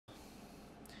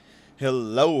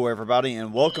Hello everybody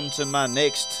and welcome to my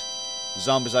next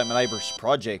Zombies Like My Neighbors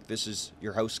project. This is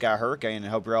your host Sky Hurricane and I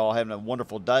hope you're all having a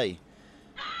wonderful day.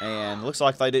 And looks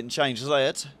like they didn't change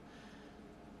that.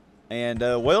 And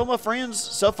well my friends,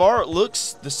 so far it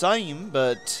looks the same,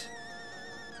 but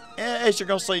as you're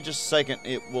going to see in just a second,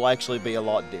 it will actually be a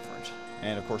lot different.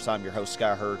 And of course I'm your host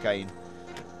Sky Hurricane,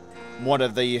 one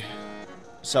of the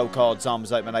so-called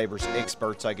Zombies Like My Neighbors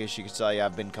experts, I guess you could say.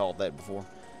 I've been called that before.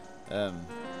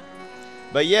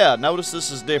 But yeah, notice this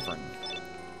is different.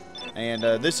 And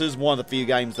this is one of the few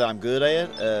games that I'm good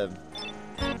at.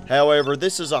 However,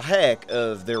 this is a hack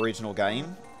of the original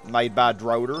game made by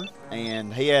Droder.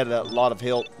 And he had a lot of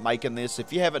help making this.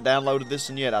 If you haven't downloaded this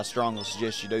one yet, I strongly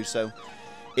suggest you do so.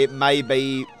 It may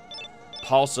be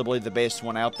possibly the best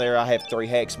one out there. I have 3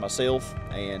 hacks myself.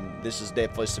 And this is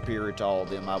definitely superior to all of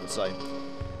them, I would say.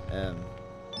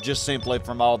 Just simply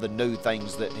from all the new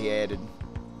things that he added.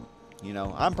 You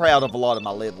know, I'm proud of a lot of my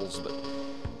levels, but,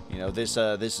 you know, this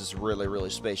is really,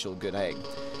 really special, good hack.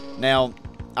 Now,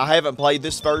 I haven't played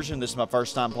this version. This is my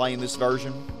first time playing this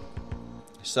version.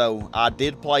 So, I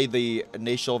did play the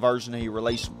initial version he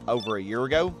released over a year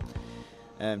ago.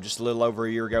 Just a little over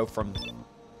a year ago from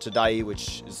today,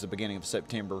 which is the beginning of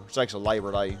September. It's actually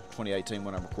Labor Day 2018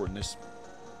 when I'm recording this.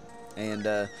 And,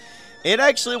 it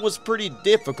actually was pretty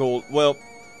difficult, well,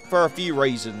 for a few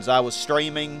reasons. I was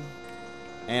streaming.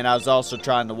 And I was also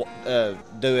trying to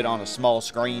do it on a small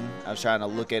screen. I was trying to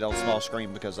look at it on a small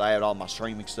screen because I had all my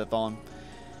streaming stuff on.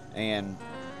 And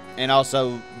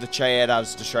also the chat, I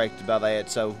was distracted by that.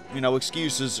 So, you know,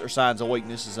 excuses are signs of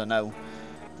weaknesses, I know.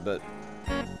 But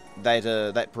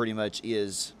that pretty much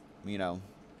is, you know,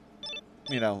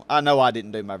 I know I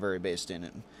didn't do my very best in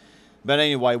it. But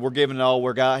anyway, we're giving it all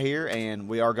we got here. And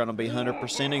we are going to be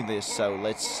 100%ing this. So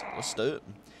let's do it.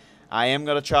 I am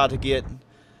going to try to get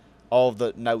all of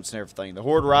the notes and everything. The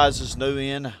Horde rises new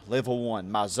in level 1,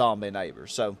 my zombie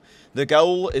neighbors. So the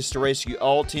goal is to rescue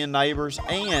all 10 neighbors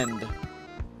and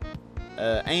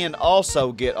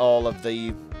also get all of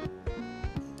the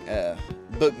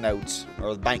book notes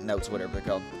or the bank notes, whatever they're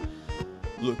called.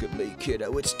 Look at me,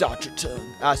 kiddo. It's Dr.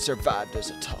 Tongue. I survived as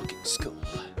a talking skull.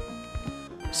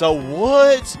 So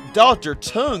what? Dr.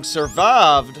 Tongue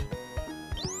survived?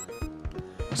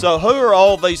 So who are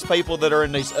all these people that are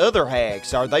in these other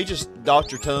hacks? Are they just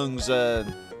Dr. Tongue's, are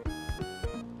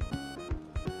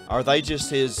they just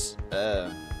his,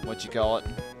 what you call it?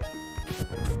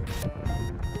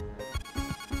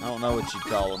 I don't know what you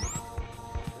call them.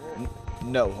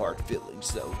 No hard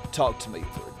feelings, though. Talk to me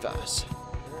for advice.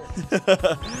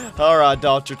 Alright,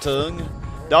 Dr. Tongue.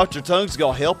 Dr. Tongue's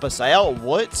gonna help us out?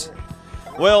 What?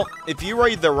 Well, if you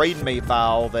read the README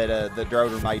file that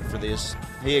Droder made for this,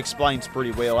 he explains pretty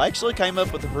well. I actually came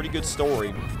up with a pretty good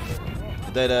story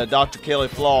that Dr. Kelly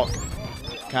Flock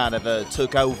kind of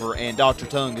took over, and Dr.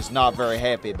 Tongue is not very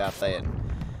happy about that.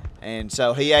 And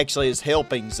so he actually is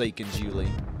helping Zeke and Julie,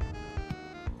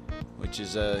 which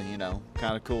is, you know,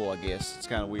 kind of cool, I guess. It's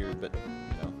kind of weird, but,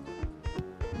 you know,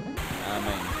 I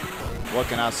mean, what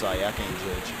can I say? I can't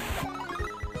judge.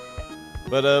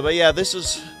 But yeah, this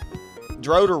is...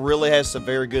 Droder really has some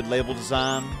very good level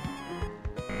design.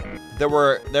 There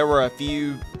were a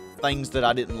few things that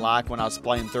I didn't like when I was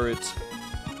playing through it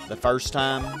the first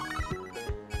time.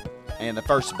 And the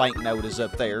first banknote is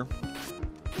up there.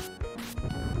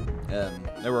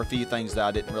 There were a few things that I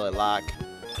didn't really like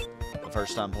the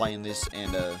first time playing this.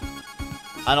 And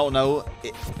I don't know.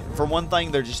 For one thing,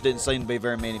 there just didn't seem to be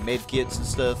very many med kits and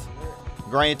stuff.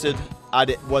 Granted,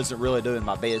 I wasn't really doing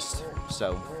my best.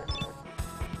 So,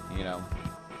 you know,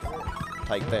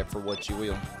 take that for what you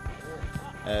will.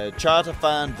 Try to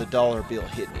find the dollar bill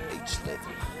hidden in each level.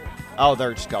 Oh,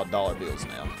 they're just called dollar bills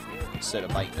now instead of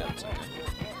banknotes. Okay,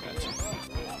 gotcha.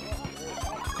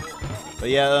 But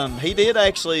yeah, he did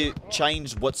actually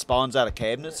change what spawns out of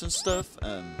cabinets and stuff.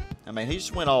 I mean, he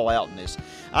just went all out in this.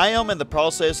 I am in the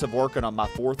process of working on my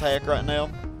 4th hack right now,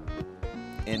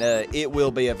 and it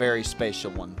will be a very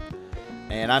special one.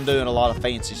 And I'm doing a lot of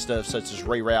fancy stuff such as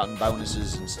rerouting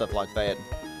bonuses and stuff like that.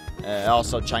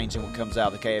 Also changing what comes out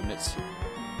of the cabinets.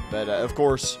 But, of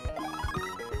course,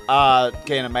 I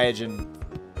can't imagine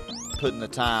putting the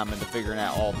time into figuring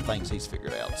out all the things he's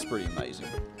figured out. It's pretty amazing.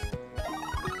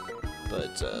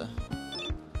 But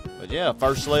yeah,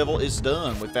 first level is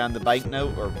done. We found the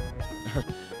banknote, or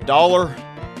dollar,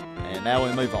 and now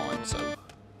we move on. So,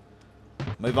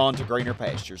 move on to greener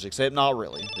pastures. Except not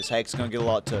really. This hack's going to get a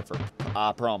lot tougher.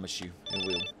 I promise you, it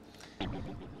will.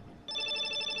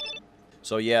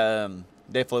 So, yeah,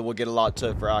 definitely will get a lot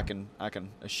tougher, I can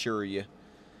assure you.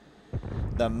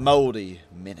 The Moldy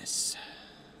Menace.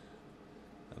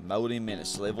 The Moldy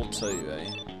Menace, level 2,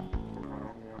 eh?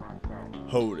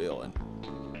 Hold L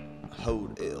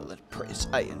and press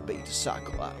A and B to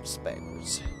cycle items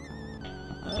backwards.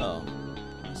 Oh,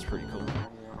 that's pretty cool.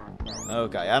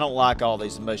 Okay, I don't like all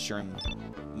these mushrooms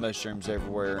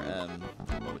everywhere.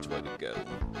 Which way to go?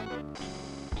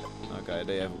 Okay,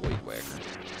 they have a weed whacker.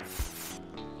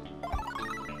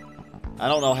 I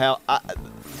don't know how.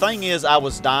 Thing is, I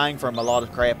was dying from a lot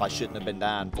of crap I shouldn't have been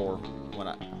dying for when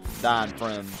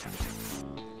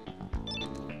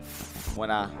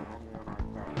I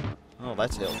Oh,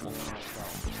 that's helpful.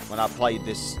 When I played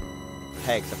this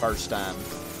hack the first time.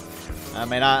 I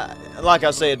mean, like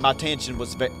I said, my attention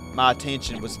was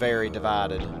very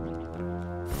divided.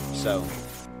 So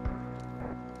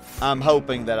I'm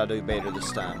hoping that I do better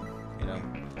this time. You know,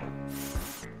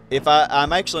 if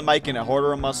I'm actually making it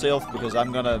harder on myself because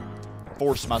I'm gonna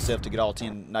force myself to get all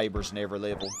 10 neighbors in every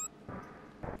level.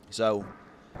 So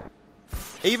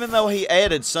even though he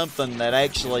added something that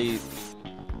actually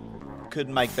could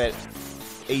make that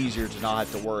easier to not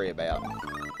have to worry about,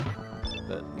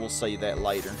 but we'll see that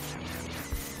later.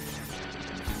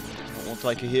 Won't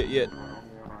take a hit yet.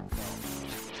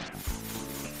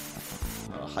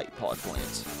 Oh, I hate pod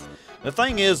plants. The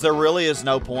thing is, there really is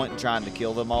no point in trying to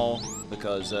kill them all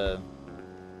because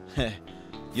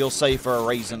you'll see for a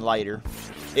reason later.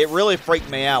 It really freaked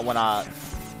me out when I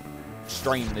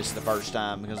streamed this the first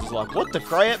time because it's like, what the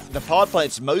crap? The pod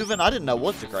plant's moving? I didn't know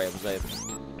what the crap was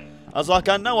happening. I was like,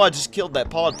 I know I just killed that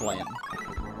pod plant.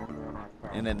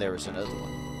 And then there was another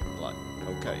one. Like,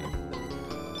 okay.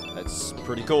 That's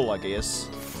pretty cool, I guess.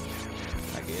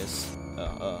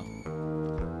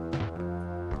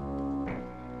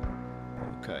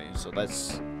 Okay, so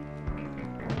that's...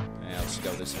 Yeah, let's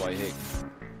go this way, heck.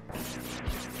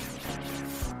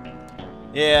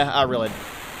 Yeah, I really...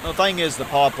 The thing is, the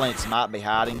pod plants might be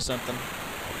hiding something.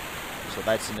 So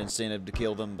that's an incentive to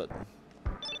kill them, but...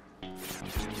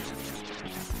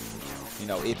 You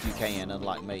know, if you can,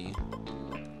 unlike me.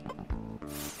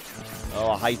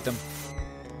 Oh, I hate them.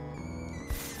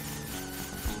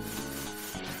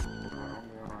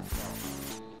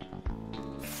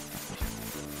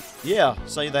 Yeah,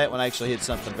 see, that one actually hit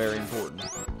something very important.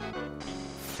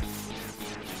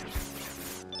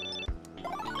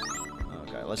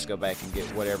 Okay, let's go back and get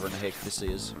whatever in the heck this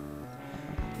is.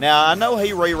 Now, I know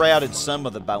he rerouted some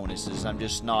of the bonuses. I'm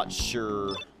just not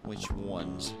sure which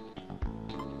ones.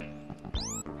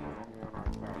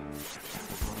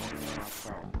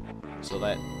 So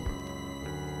that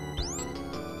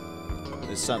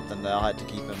is something that I'll have to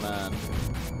keep in mind.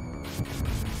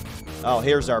 Oh,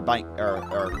 here's our bank,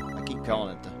 I keep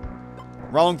calling it the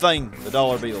wrong thing, the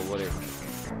dollar bill, whatever.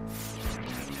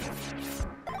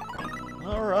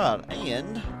 Alright,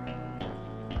 and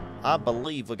I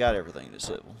believe we got everything to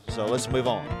civil. So let's move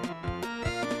on.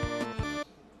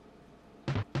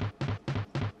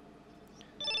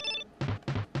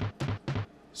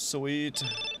 Sweet.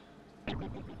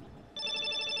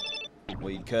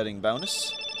 Weed cutting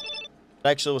bonus. It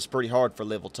actually was pretty hard for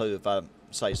level 2 if I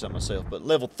say so myself, but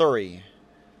level 3.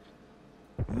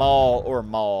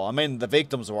 Maul. I mean, the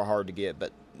victims were hard to get,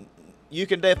 but you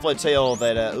can definitely tell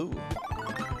that, you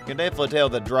can definitely tell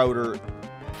that Droder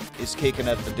is kicking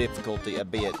up the difficulty a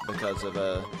bit because of,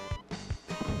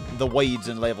 the weeds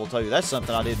in level 2. That's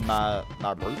something I did in my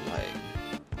brutal hack.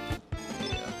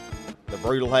 Yeah. The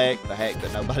brutal hack, the hack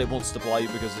that nobody wants to play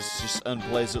because it's just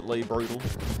unpleasantly brutal.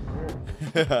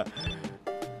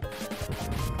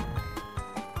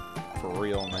 For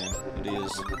real, man. It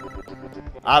is.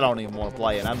 I don't even want to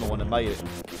play it. I'm the one that made it.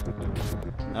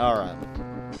 Alright.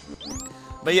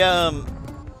 But yeah,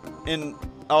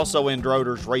 also in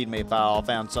Droder's README file, I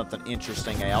found something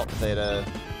interesting out that,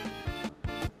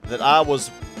 that I was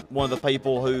one of the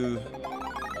people who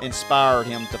inspired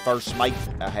him to first make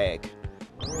a hack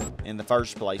in the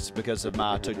first place because of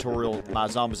my tutorial, my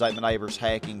Zombies Ate My Neighbors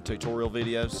hacking tutorial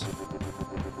videos.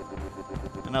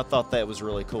 And I thought that was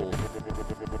really cool.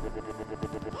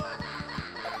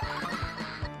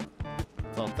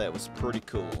 Thought that was pretty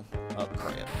cool. Oh,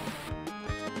 crap.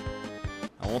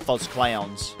 I want those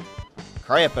clowns.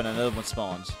 Crap, and another one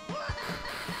spawns.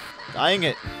 Dang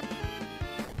it.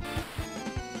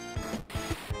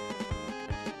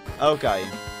 Okay.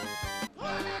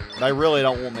 They really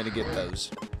don't want me to get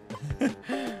those.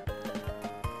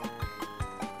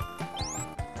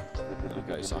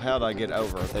 Okay, so how do I get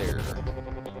over there?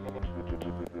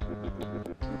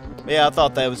 Yeah, I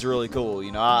thought that was really cool.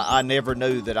 You know, I never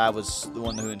knew that I was the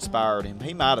one who inspired him.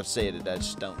 He might have said it, I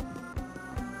just don't.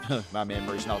 My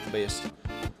memory's not the best.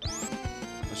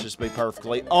 Let's just be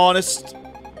perfectly honest.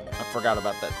 I forgot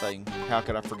about that thing. How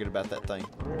could I forget about that thing?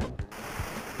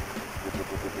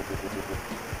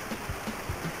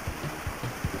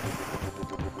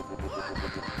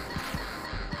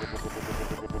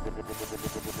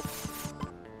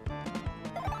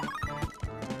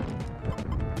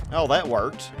 Oh, that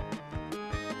worked.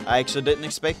 I actually didn't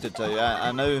expect it to.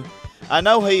 I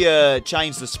know he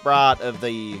changed the sprite of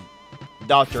the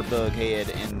Dr. Bughead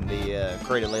in the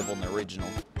credit level in the original.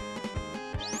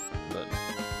 But,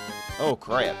 oh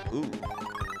crap. Ooh.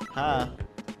 Hi.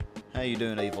 How you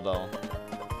doing, Evil Doll?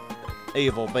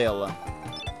 Evil Bella.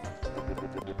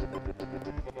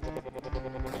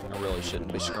 I really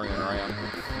shouldn't be screaming around.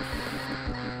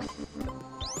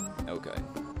 Okay.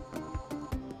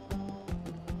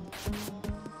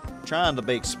 Trying to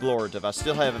be explorative. I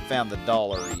still haven't found the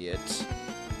dollar yet.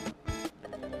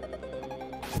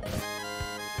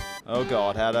 Oh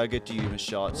god, how'd I get to you, Miss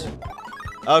Shots?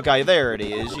 Okay, there it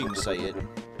is. You can see it.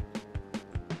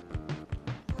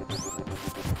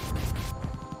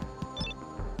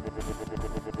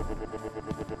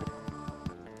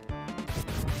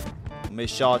 Miss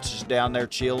Shots is down there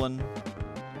chilling.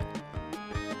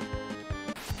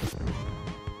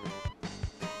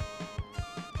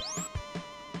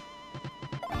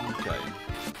 Okay.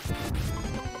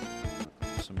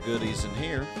 Some goodies in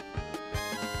here.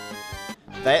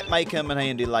 That may come in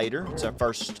handy later. It's our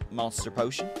first monster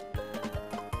potion.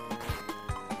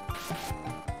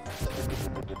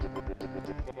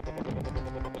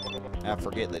 I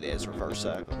forget that it has reverse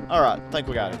cycle. Alright, I think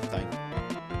we got everything.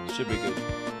 Should be good.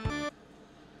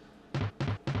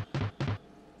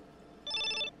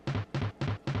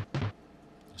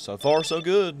 So far, so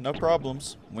good. No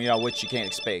problems. You know, which you can't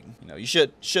expect. You know, you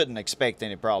shouldn't expect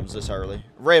any problems this early.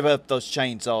 Rev up those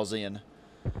chainsaws in.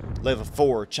 Level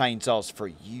 4 chainsaws for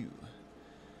you.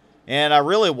 And I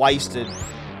really wasted...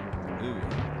 Ooh.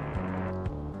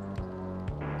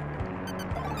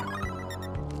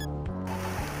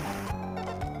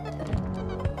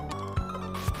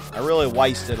 I really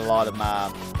wasted a lot of my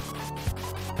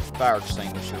fire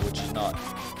extinguisher, which is not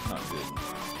good.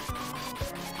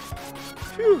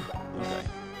 Phew. Okay.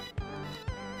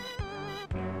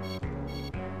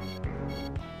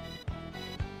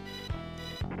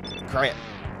 Crap.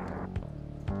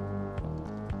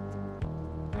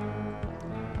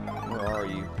 Where are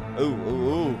you? Ooh,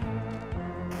 ooh, ooh.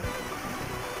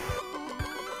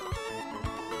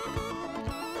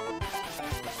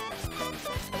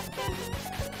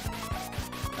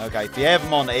 Okay, if you have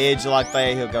him on the edge like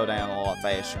that, he'll go down a lot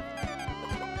faster.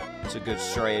 It's a good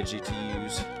strategy to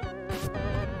use.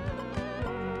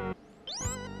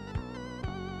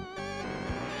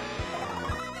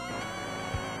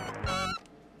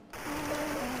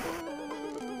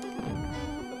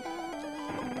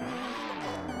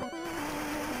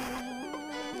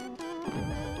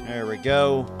 There we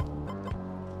go.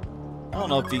 I don't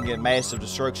know if you can get massive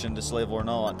destruction this level or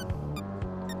not.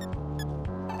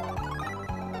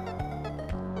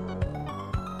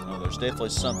 Oh, there's definitely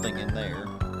something in there.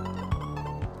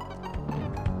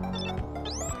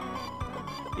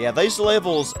 Yeah, these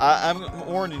levels, I'm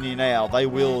warning you now, they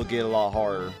will get a lot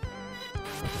harder.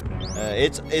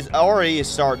 It's already is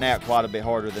starting out quite a bit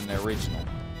harder than the original.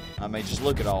 I mean, just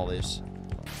look at all this.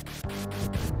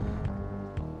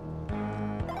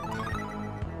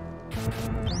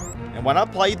 And when I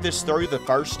played this through the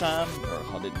first time, or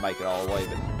I didn't make it all the way,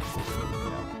 but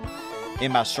you know,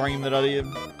 in my stream that I did,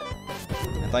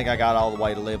 I think I got all the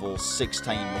way to level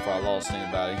 16 before I lost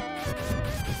anybody.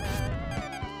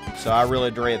 So I really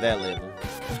dread that level.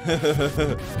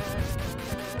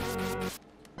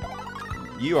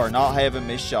 You are not having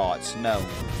Miss Shots, no.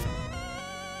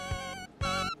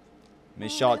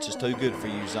 Miss Shots is too good for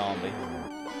you, zombie.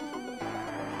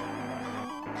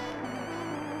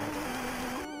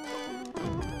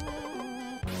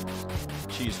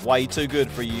 She's way too good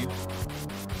for you.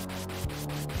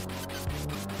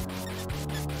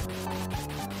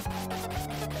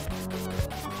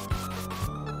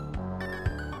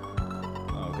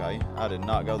 Okay, I did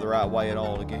not go the right way at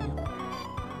all again.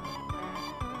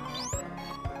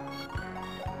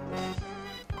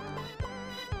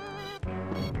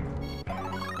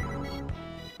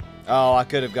 Oh, I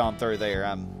could have gone through there.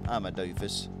 I'm a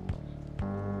doofus.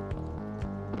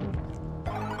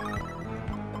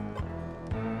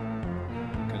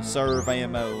 Conserve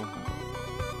ammo.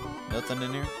 Nothing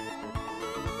in here?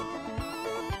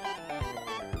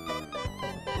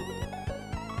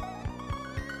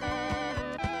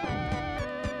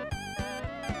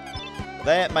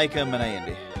 That may come in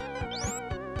handy.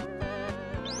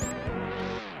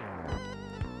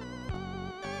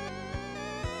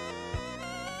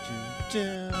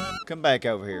 Come back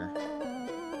over here.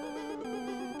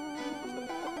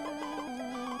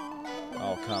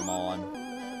 Oh, come on.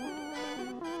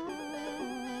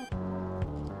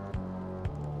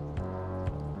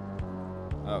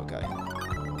 Okay.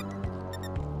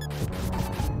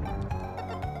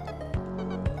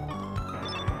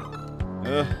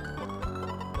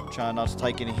 Trying not to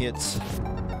take any hits.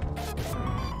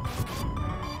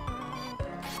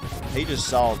 He just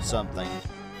sawed something.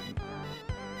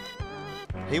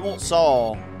 He won't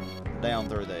saw down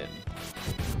through that.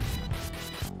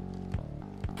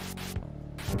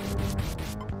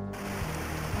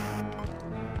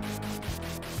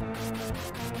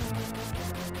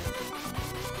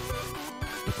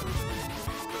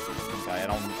 Okay, I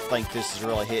don't think this is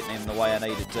really hitting him the way I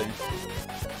need it to.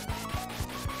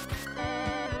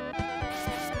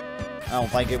 I don't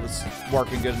think it was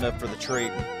working good enough for the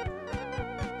trick.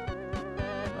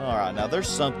 Alright, now there's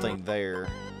something there.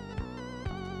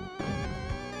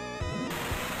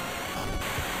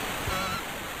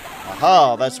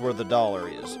 Aha, that's where the dollar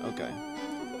is. Okay.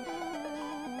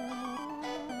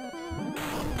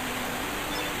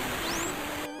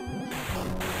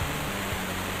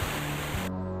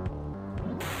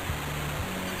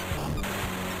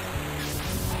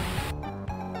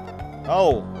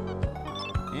 Oh.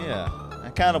 Yeah. I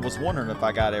kind of was wondering if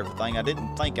I got everything. I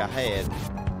didn't think I had.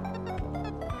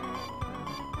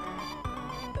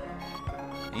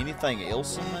 Anything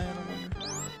else in that, I wonder?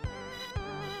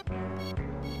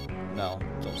 No,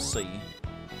 don't see.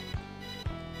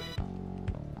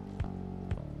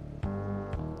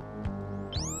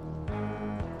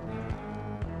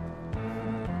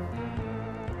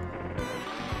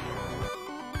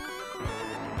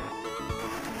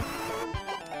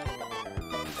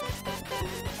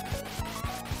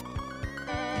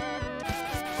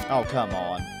 Oh, come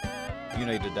on. You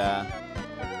need to die.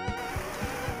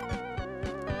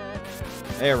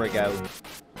 There we go.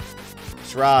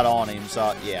 It's right on him,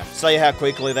 so yeah. See how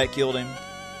quickly that killed him?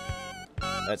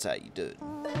 That's how you do it.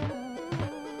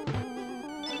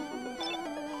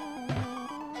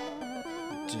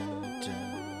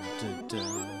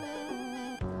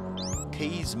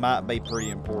 Keys might be pretty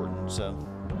important, so.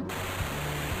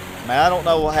 I mean, I don't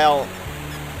know how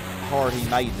hard he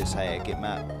made this hack. It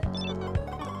might.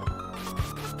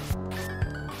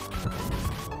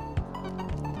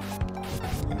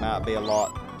 It might be a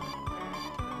lot.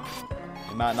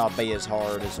 It might not be as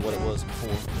hard as what it was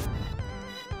before.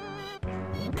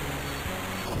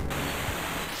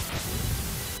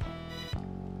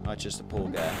 That's just a pull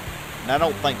guy. And I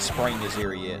don't think spring is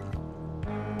here yet.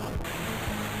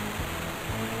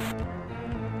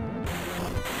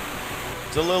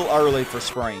 It's a little early for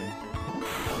spring.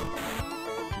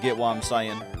 Get what I'm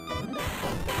saying?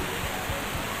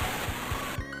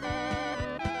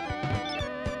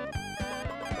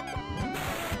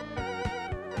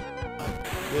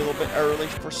 A little bit early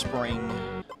for spring.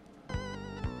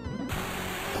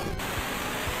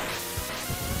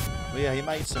 But yeah, he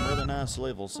made some really nice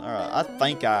levels. Alright, I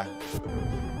think I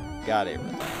got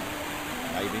everything.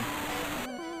 Maybe.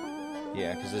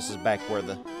 Yeah, because this is back where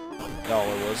the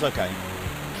dollar was. Okay.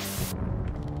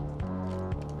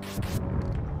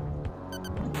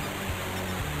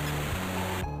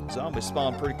 Zombies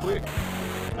spawn pretty quick.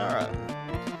 Alright.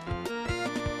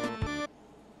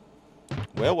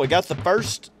 Well, we got the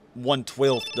first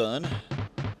 1/12 done.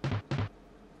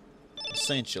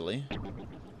 Essentially.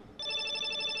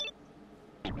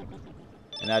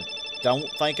 And I don't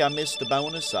think I missed the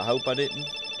bonus. I hope I didn't.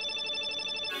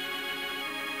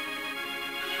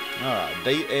 Alright,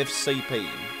 DFCP.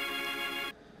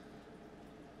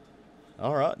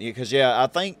 Alright, yeah, because yeah, I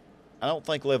don't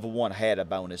think level 1 had a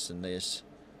bonus in this.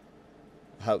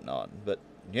 I hope not. But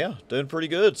yeah, doing pretty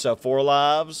good. So 4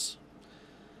 lives.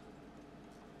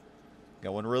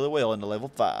 Going really well into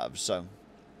level 5. So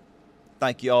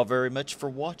thank you all very much for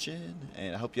watching.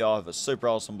 And I hope you all have a super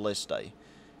awesome, blessed day.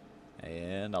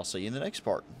 And I'll see you in the next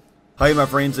part. Hey my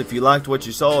friends, if you liked what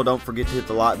you saw, don't forget to hit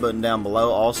the like button down below.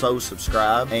 Also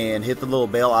subscribe and hit the little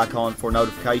bell icon for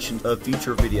notifications of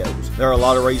future videos. There are a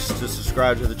lot of reasons to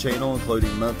subscribe to the channel,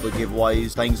 including monthly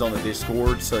giveaways, things on the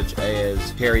Discord such as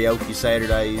karaoke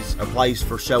Saturdays, a place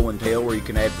for show and tell where you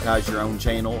can advertise your own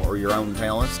channel or your own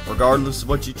talents. Regardless of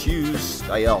what you choose,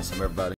 stay awesome everybody.